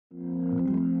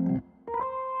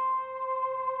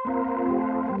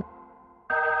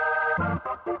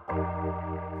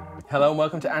Hello and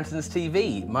welcome to Andertons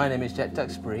TV. My name is Jet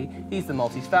Duxbury, he's the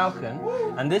Maltese Falcon,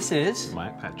 and this is...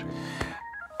 Mike Patrick.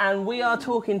 And we are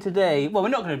talking today, well, we're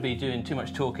not going to be doing too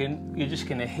much talking, you're just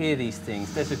going to hear these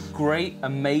things. There's a great,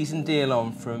 amazing deal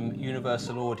on from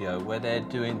Universal Audio where they're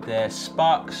doing their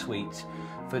Spark Suite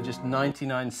for just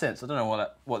 99 cents. I don't know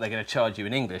what they're going to charge you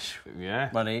in English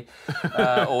money,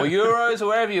 or euros, or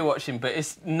wherever you're watching, but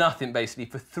it's nothing basically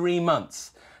for 3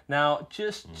 months. Now,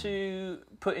 just to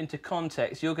put into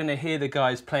context, you're going to hear the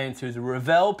guys playing through the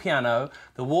Ravel Piano,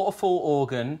 the Waterfall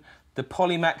Organ, the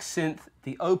PolyMAX Synth,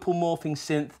 the Opal Morphing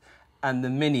Synth, and the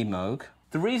MiniMoog.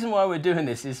 The reason why we're doing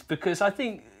this is because I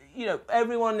think, you know,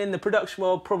 everyone in the production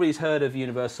world probably has heard of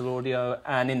Universal Audio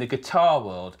and in the guitar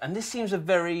world, and this seems a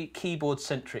very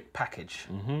keyboard-centric package.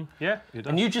 Yeah, it does.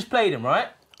 And you just played them, right?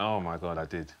 Oh my God, I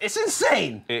did. It's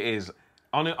insane! It is.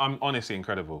 I'm honestly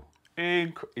incredible.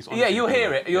 It's honestly yeah, you'll hear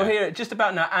incredible. it. You'll hear it just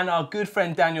about now. And our good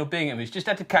friend Daniel Bingham, who's just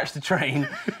had to catch the train,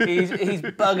 he's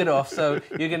buggered off. So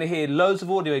you're going to hear loads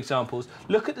of audio examples.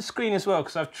 Look at the screen as well,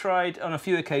 because I've tried on a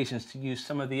few occasions to use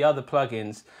some of the other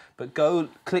plugins. But go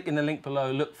click in the link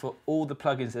below. Look for all the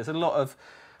plugins. There's a lot of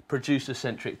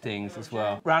producer-centric things as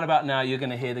well. Round about now, you're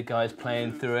going to hear the guys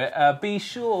playing through it. Be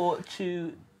sure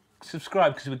to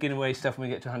subscribe because we're giving away stuff when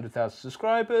we get to 100,000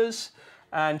 subscribers.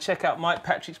 And check out Mike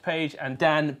Patrick's page and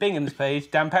Dan Bingham's page.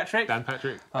 Dan Patrick? Dan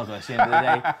Patrick. Oh, God, it's the end of the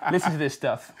day. Listen to this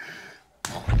stuff.